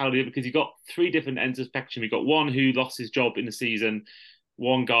see because you've got 3 different ends of the spectrum. You've got one who lost his job in the season,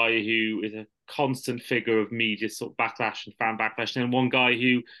 one guy who is a constant figure of media sort of backlash and fan backlash, and then one guy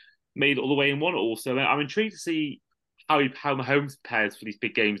who made it all the way and won it all. So I'm intrigued to see how Mahomes prepares for these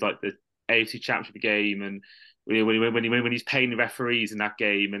big games like the AFC Championship game and when he's paying the referees in that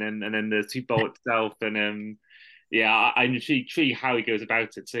game, and then the Super Bowl itself, and yeah, I'm intrigued how he goes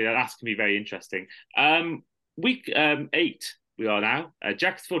about it. So yeah, that's gonna be very interesting. Week 8 we are now.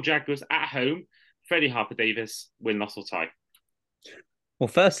 Jacksonville Jaguars at home. Freddie Harper-Davis, win, loss or tie. Well,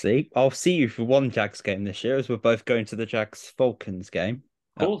 firstly, I'll see you for one Jags game this year, as we're both going to the Jags Falcons game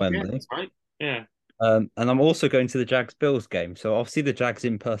Of at course, yeah, Wembley. that's right. Yeah. And I'm also going to the Jags Bills game, so I'll see the Jags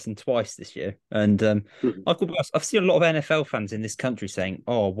in person twice this year. And I've seen a lot of NFL fans in this country saying,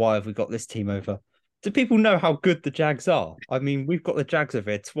 "Oh, why have we got this team over?" Do people know how good the Jags are? I mean, we've got the Jags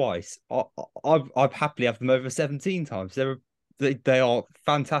over here twice. I'd happily have them over 17 times. They are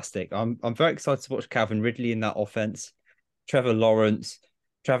fantastic. I'm very excited to watch Calvin Ridley in that offense, Trevor Lawrence,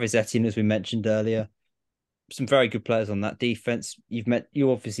 Travis Etienne, as we mentioned earlier. Some very good players on that defense.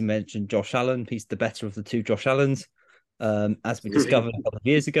 You obviously mentioned Josh Allen. He's the better of the two Josh Allens, as we discovered a couple of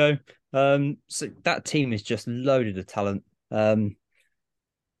years ago. So that team is just loaded of talent. I've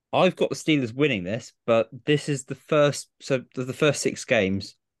got the Steelers winning this, but this is the first. So the first 6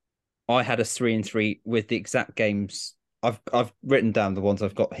 games, I had a 3-3 with the exact games. I've written down the ones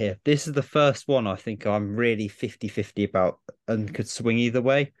I've got here. This is the first one I think I'm really 50-50 about and could swing either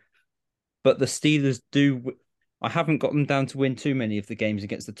way. But the Steelers do. I haven't got them down to win too many of the games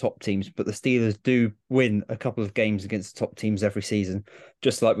against the top teams, but the Steelers do win a couple of games against the top teams every season,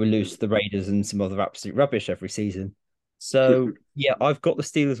 just like we lose to the Raiders and some other absolute rubbish every season. So, yeah, I've got the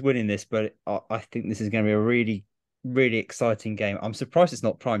Steelers winning this, but I think this is going to be a really, really exciting game. I'm surprised it's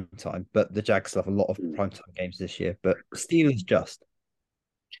not prime time, but the Jags have a lot of prime time games this year. But Steelers just.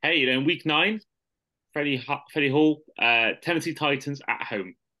 Hey, then week 9, Freddie Hall, Tennessee Titans at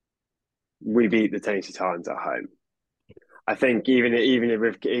home. We beat the Tennessee Titans at home. I think even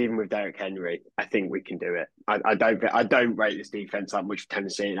with Derrick Henry, I think we can do it. I don't rate this defense that much for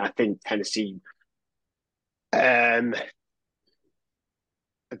Tennessee, and I think Tennessee. It's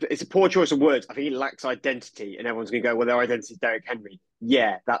a poor choice of words. I think it lacks identity, and everyone's going to go, "Well, their identity is Derrick Henry."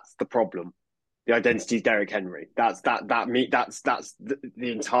 Yeah, that's the problem. The identity is Derrick Henry. That's the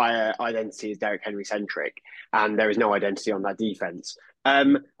entire identity is Derrick Henry centric, and there is no identity on that defense. I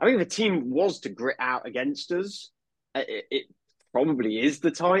think if the team was to grit out against us, it probably is the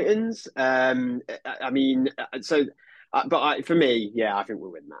Titans. For me, yeah, I think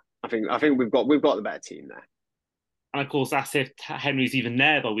we'll win that. I think we've got the better team there. And of course, that's if Henry's even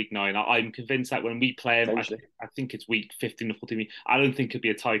there by week 9. I'm convinced that when we play him, I think it's week 15 or 14. I don't think he'll be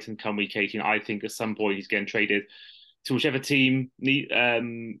a Titan come week 18. I think at some point he's getting traded to whichever team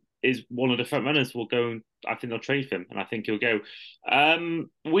is one of the front runners will go. I think they'll trade for him, and I think he'll go.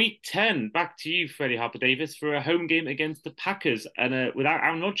 Week 10, back to you, Freddie Harper-Davis, for a home game against the Packers and without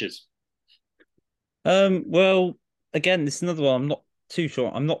Aaron Rodgers. Well, again, this is another one I'm not too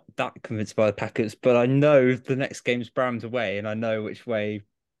sure. I'm not that convinced by the Packers, but I know the next game's Browns away, and I know which way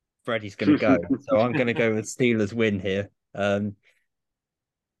Freddie's going to go. So I'm going to go with Steelers win here.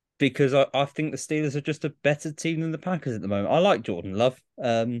 Because I think the Steelers are just a better team than the Packers at the moment. I like Jordan Love,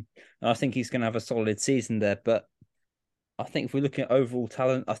 and I think he's going to have a solid season there. But I think if we're looking at overall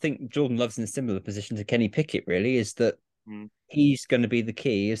talent, I think Jordan Love's in a similar position to Kenny Pickett, really, is that he's going to be the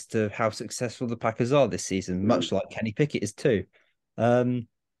key as to how successful the Packers are this season, much like Kenny Pickett is too.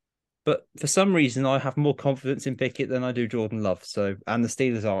 But for some reason, I have more confidence in Pickett than I do Jordan Love. So, and the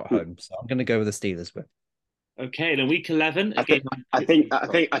Steelers are at home, so I'm going to go with the Steelers win. Okay, then week 11. I think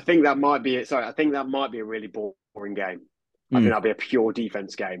that might be it. Sorry, I think that might be a really boring game. I think that'll be a pure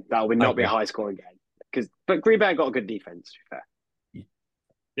defense game. That will not be a high scoring game but Green Bay got a good defense. To be fair.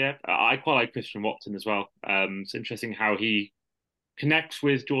 Yeah, I quite like Christian Watson as well. It's interesting how he connects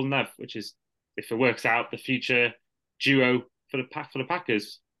with Jordan Love, which is, if it works out, the future duo for the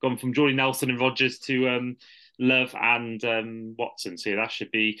Packers, gone from Jordy Nelson and Rodgers to Love and Watson. So yeah, that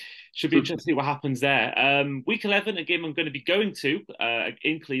should be interesting to see what happens there. Week 11, a game I'm going to be going to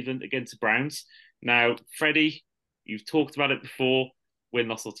in Cleveland against the Browns. Now, Freddie, you've talked about it before. Win,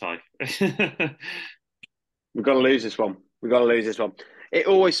 loss or tie. We've got to lose this one. It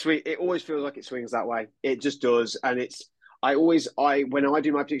always feels like it swings that way. It just does, and when I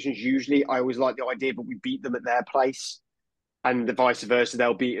do my predictions, usually I always like the idea, but we beat them at their place. And the vice versa,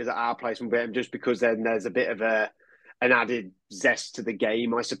 they'll beat us at our place and beat them just because then there's a bit of an added zest to the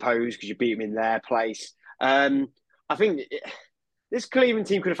game, I suppose, because you beat them in their place. I think this Cleveland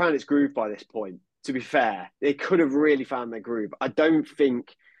team could have found its groove by this point, to be fair. They could have really found their groove. I don't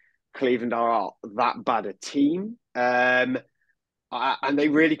think Cleveland are that bad a team. And they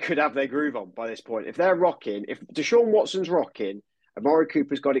really could have their groove on by this point. If they're rocking, if Deshaun Watson's rocking Amari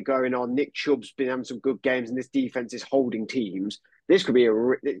Cooper's got it going on. Nick Chubb's been having some good games, and this defense is holding teams. This could be a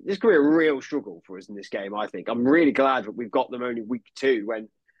real struggle for us in this game. I think I'm really glad that we've got them only week 2 when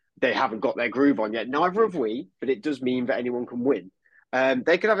they haven't got their groove on yet. Neither have we, but it does mean that anyone can win.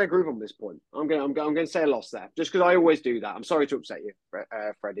 They could have their groove on this point. I'm going to say a loss there, just because I always do that. I'm sorry to upset you,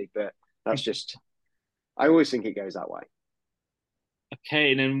 Freddie, but that's just. I always think it goes that way.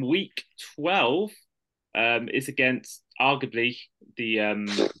 Okay, and then week 12 is against arguably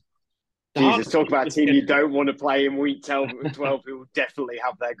the Jesus, talk about a team you don't want to play in week 12 who will definitely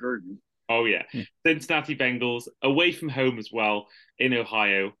have their groove. Oh, yeah. Cincinnati Bengals, away from home as well, in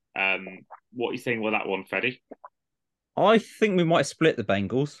Ohio. What are you saying about that one, Freddie? I think we might split the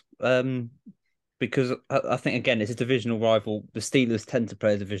Bengals because I think, again, it's a divisional rival. The Steelers tend to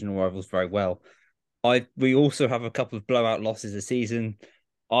play divisional rivals very well. We also have a couple of blowout losses this season.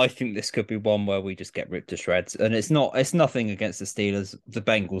 I think this could be one where we just get ripped to shreds. And it's nothing against the Steelers. The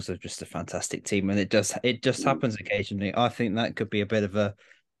Bengals are just a fantastic team, and it just happens occasionally. I think that could be a bit of a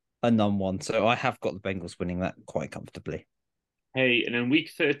numb one. So I have got the Bengals winning that quite comfortably. Hey, and then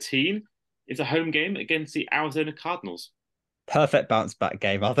week 13 is a home game against the Arizona Cardinals. Perfect bounce back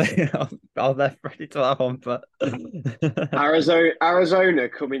game. I'll let Freddie to that one, but Arizona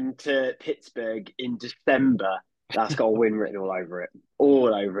coming to Pittsburgh in December. That's got a win written all over it.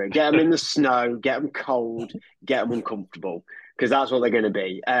 All over it. Get them in the snow, get them cold, get them uncomfortable, because that's what they're going to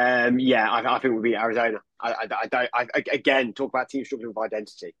be. I think we'll beat Arizona. Again, talk about team struggling with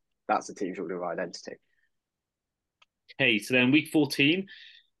identity. That's a team struggling with identity. Okay, so then week 14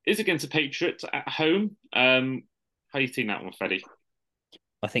 is against the Patriots at home. How are you seeing that one, Freddie?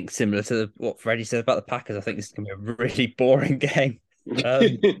 I think similar to what Freddie said about the Packers, I think this is going to be a really boring game.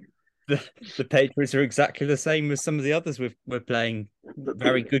 The Patriots are exactly the same as some of the others we're playing.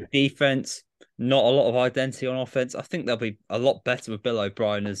 Very good defense, not a lot of identity on offense. I think they'll be a lot better with Bill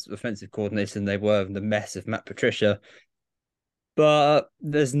O'Brien as offensive coordinator than they were in the mess of Matt Patricia. But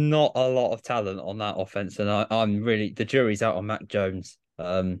there's not a lot of talent on that offense, and I'm really, the jury's out on Mac Jones.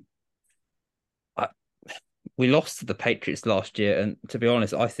 We lost to the Patriots last year, and to be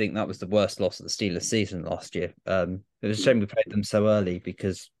honest, I think that was the worst loss of the Steelers season last year. It was a shame we played them so early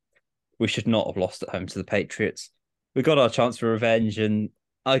because we should not have lost at home to the Patriots. We got our chance for revenge, and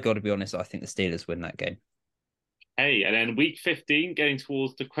I got to be honest, I think the Steelers win that game. Hey, and then week 15, getting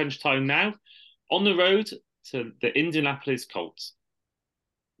towards the crunch time now, on the road to the Indianapolis Colts.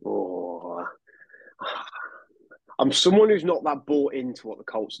 Oh, I'm someone who's not that bought into what the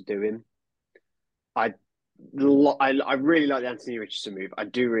Colts are doing. I really like the Anthony Richardson move. I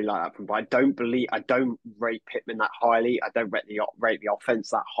do really like that from, but I don't rate Pittman that highly. I don't rate the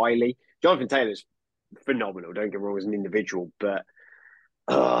offense that highly. Jonathan Taylor's phenomenal. Don't get me wrong as an individual, but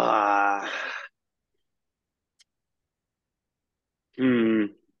I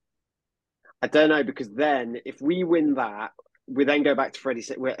don't know, because then if we win that, we then go back to Freddie,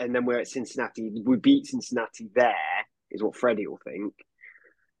 and then we're at Cincinnati. We beat Cincinnati there, is what Freddie will think.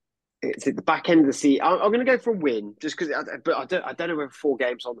 It's at the back end of the season. I'm going to go for a win, just because. But I don't know whether 4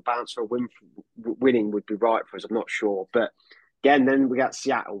 games on the bounce for a winning would be right for us. I'm not sure. But again, then we got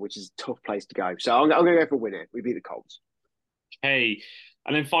Seattle, which is a tough place to go. So I'm going to go for a winner. We beat the Colts. Okay,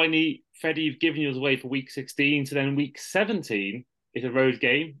 and then finally, Freddie, you've given yours away for week 16. So then week 17 is a road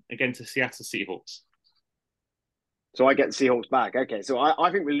game against the Seattle Seahawks. So I get the Seahawks back. Okay, so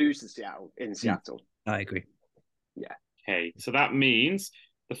I think we lose to Seattle in Seattle. I agree. Yeah. Okay, so that means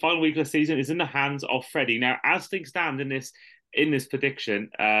the final week of the season is in the hands of Freddie. Now, as things stand in this prediction,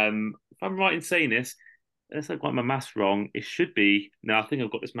 if I'm right in saying this, unless I've got my maths wrong, it should be. No, I think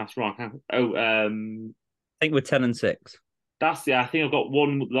I've got this maths wrong. I think we're 10-6. I think I've got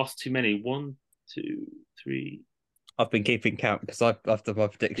one loss too many. 1, 2, 3. I've been keeping count because I've done my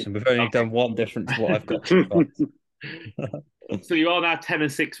prediction. We've only done one different to what I've got. So you are now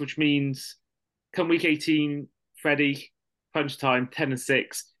 10-6, which means come week 18, Freddie, crunch time,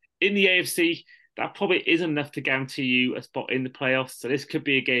 10-6. In the AFC, that probably isn't enough to guarantee you a spot in the playoffs. So this could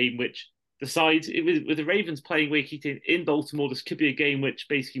be a game which decides, with the Ravens playing week 18 in Baltimore, this could be a game which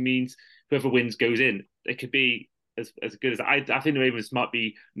basically means whoever wins goes in. It could be as good as I think the Ravens might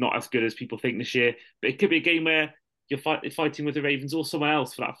be not as good as people think this year, but it could be a game where you're fighting with the Ravens or someone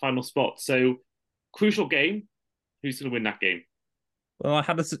else for that final spot. So crucial game. Who's going to win that game? Well, I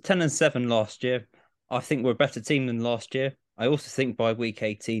had us at 10-7 last year. I think we're a better team than last year. I also think by week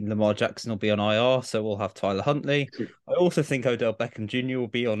 18, Lamar Jackson will be on IR, so we'll have Tyler Huntley. I also think Odell Beckham Jr. will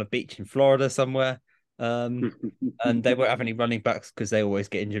be on a beach in Florida somewhere. And they won't have any running backs because they always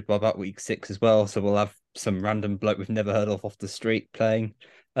get injured by about week 6 as well. So we'll have some random bloke we've never heard of off the street playing.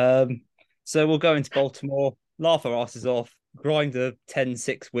 So we'll go into Baltimore, laugh our asses off, grind a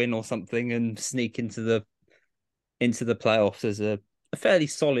 10-6 win or something and sneak into the playoffs as a fairly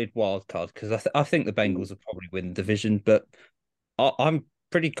solid wild card because I think the Bengals will probably win the division, but I'm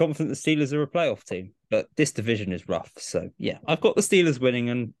pretty confident the Steelers are a playoff team. But this division is rough, so yeah, I've got the Steelers winning,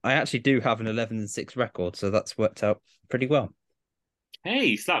 and I actually do have an 11-6 record, so that's worked out pretty well.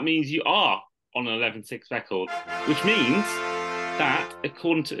 Hey, so that means you are on an 11-6 record, which means that,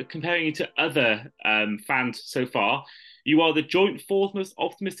 according to comparing you to other fans so far, you are the joint fourth most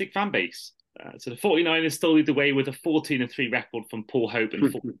optimistic fan base. So the 49ers still lead the way with a 14-3 record from Paul Hope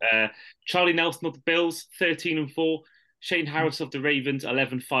and Charlie Nelson of the Bills, 13-4, Shane Harris of the Ravens,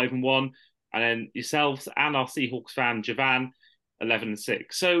 11-5-1, and then yourselves and our Seahawks fan, Javan, 11-6.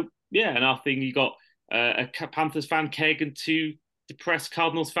 So, yeah, and I think you got a Panthers fan, Keg, and two depressed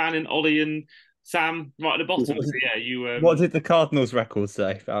Cardinals fan in Ollie and Sam right at the bottom. So yeah, you. What did the Cardinals record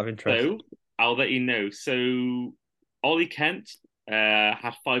say? Out of interest. So I'll let you know. So Ollie Kent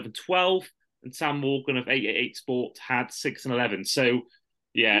had 5-12, and Sam Morgan of 888 Sport had 6-11. So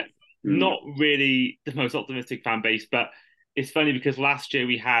yeah, not really the most optimistic fan base, but it's funny because last year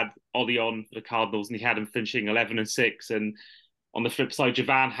we had Ollie on for the Cardinals, and he had him finishing 11-6, and on the flip side,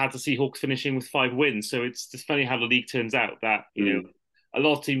 Javan had the Seahawks finishing with 5 wins. So it's just funny how the league turns out that, a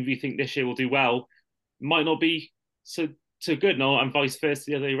lot of teams we think this year will do well might not be so good, no, and vice versa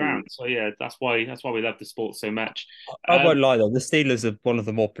the other way around. So yeah, that's why we love the sport so much. I won't lie though, the Steelers are one of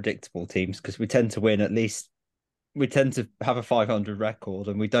the more predictable teams because we tend to win at least, we tend to have a 500 record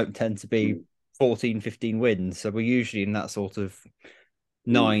and we don't tend to be 14, 15 wins. So we're usually in that sort of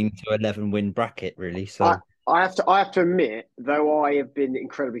 9 to 11 win bracket, really. So I have to admit, though I have been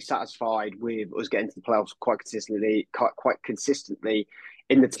incredibly satisfied with us getting to the playoffs quite consistently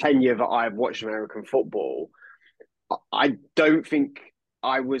in the tenure that I've watched American football. I don't think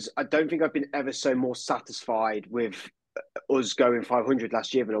I've been ever so more satisfied with us going 500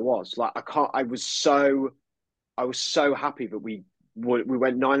 last year than I was. Like I was so happy that we went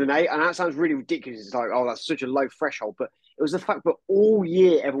 9-8, and that sounds really ridiculous. It's like, oh, that's such a low threshold, but it was the fact that all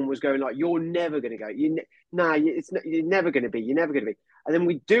year everyone was going like, "You're never going to go. You're never going to be. You're never going to be." And then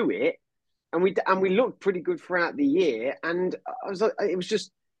we do it, and we looked pretty good throughout the year. And I was like,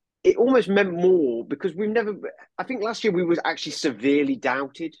 it almost meant more because we've never. I think last year we was actually severely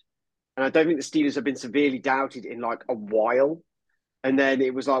doubted, and I don't think the Steelers have been severely doubted in like a while. And then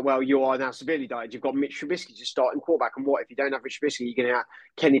it was like, well, you are now severely doubted. You've got Mitch Trubisky just starting quarterback. And what if you don't have Mitch Trubisky? You're going to have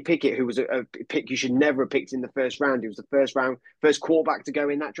Kenny Pickett, who was a pick you should never have picked in the first round. He was the first quarterback to go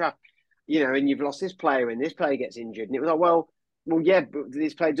in that draft. And you've lost this player and this player gets injured. And it was like, well, yeah, but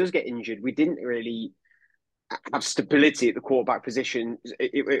this player does get injured. We didn't really have stability at the quarterback position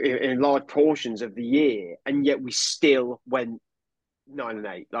in large portions of the year. And yet we still went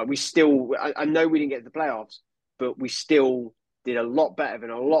 9-8. Like I know we didn't get to the playoffs, but we still did a lot better than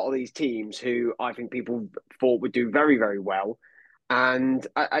a lot of these teams who I think people thought would do very, very well. And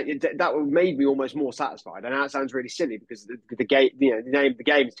that made me almost more satisfied. And that sounds really silly because the game, the name of the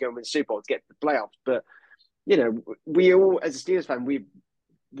game is to go and win the Super Bowl to get to the playoffs. But, we all, as a Steelers fan,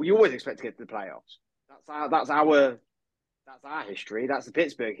 we always expect to get to the playoffs. That's our history. That's the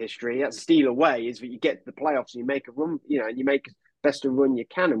Pittsburgh history. That's the Steeler way, is that you get to the playoffs and you make a run, and you make best of run you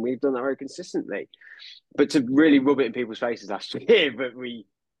can, and we've done that very consistently. But to really rub it in people's faces last year, but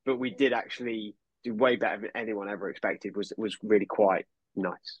we did actually do way better than anyone ever expected was really quite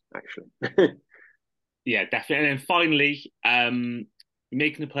nice, actually. Yeah, definitely. And then finally,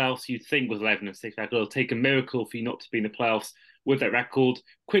 making the playoffs, you'd think was 11-6 record. It'll take a miracle for you not to be in the playoffs with that record.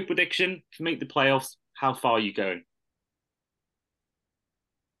 Quick prediction: to make the playoffs, how far are you going?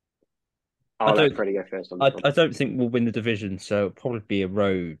 I'll let Freddie go first. I don't think we'll win the division, so it'll probably be a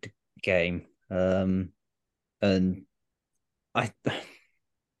road game. And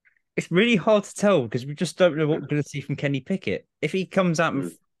it's really hard to tell because we just don't know what we're going to see from Kenny Pickett. If he comes out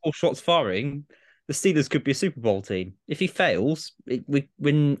with 4 shots firing, the Steelers could be a Super Bowl team. If he fails, we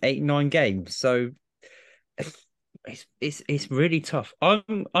win 8-9 games. So it's really tough.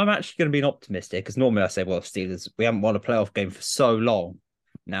 I'm actually going to be an optimist here because normally I say, well, Steelers, we haven't won a playoff game for so long.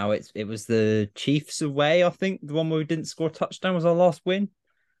 Now it was the Chiefs away, I think. The one where we didn't score a touchdown was our last win.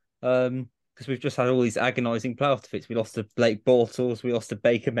 Because we've just had all these agonising playoff defeats. We lost to Blake Bortles, we lost to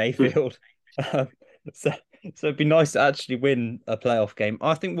Baker Mayfield. So it'd be nice to actually win a playoff game.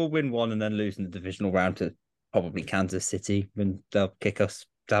 I think we'll win one and then lose in the divisional round to probably Kansas City when they'll kick us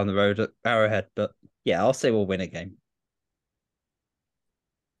down the road at Arrowhead. But yeah, I'll say we'll win a game.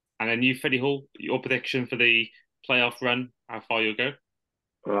 And then you, Freddie Hall, your prediction for the playoff run, how far you'll go?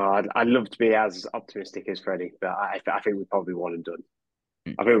 Well, I'd love to be as optimistic as Freddie, but I think we're probably one and done.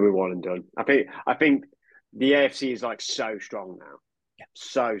 I think we're one and done. I think the AFC is like so strong now. Yeah.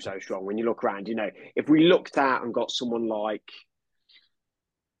 So strong. When you look around, if we looked at and got someone like,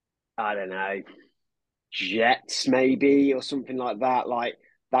 I don't know, Jets maybe or something like that, like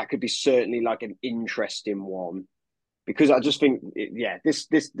that could be certainly like an interesting one. Because I just think,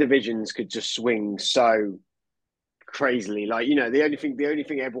 this divisions could just swing so crazily. Like, the only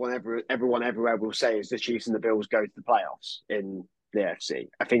thing everyone everywhere will say is the Chiefs and the Bills go to the playoffs in the AFC.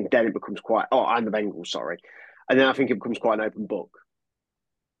 I think then it becomes quite. Oh, and the Bengals, sorry, and then I think it becomes quite an open book.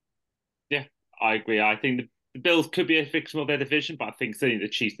 Yeah, I agree. I think the Bills could be a victim of their division, but I think certainly the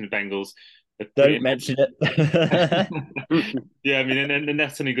Chiefs and the Bengals. Don't mention it. Yeah, I mean, and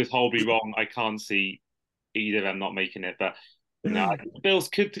unless something goes horribly wrong, I can't see either of them not making it. But no, I think the Bills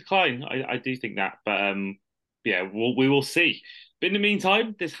could decline. I do think that, but yeah, we will see. But in the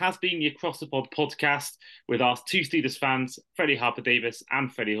meantime, this has been the Across the Pod podcast with our two Steelers fans, Freddie Harper-davis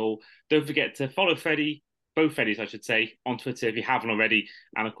and Freddie Hall. Don't forget to follow Freddie, both Freddies, I should say, on Twitter if you haven't already.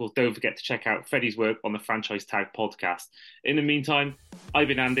 And of course, don't forget to check out Freddie's work on the Franchise Tag podcast. In the meantime, I've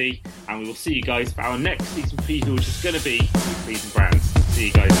been Andy, and we will see you guys for our next season preview, which is going to be Cleveland Browns. See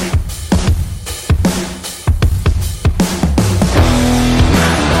you guys soon.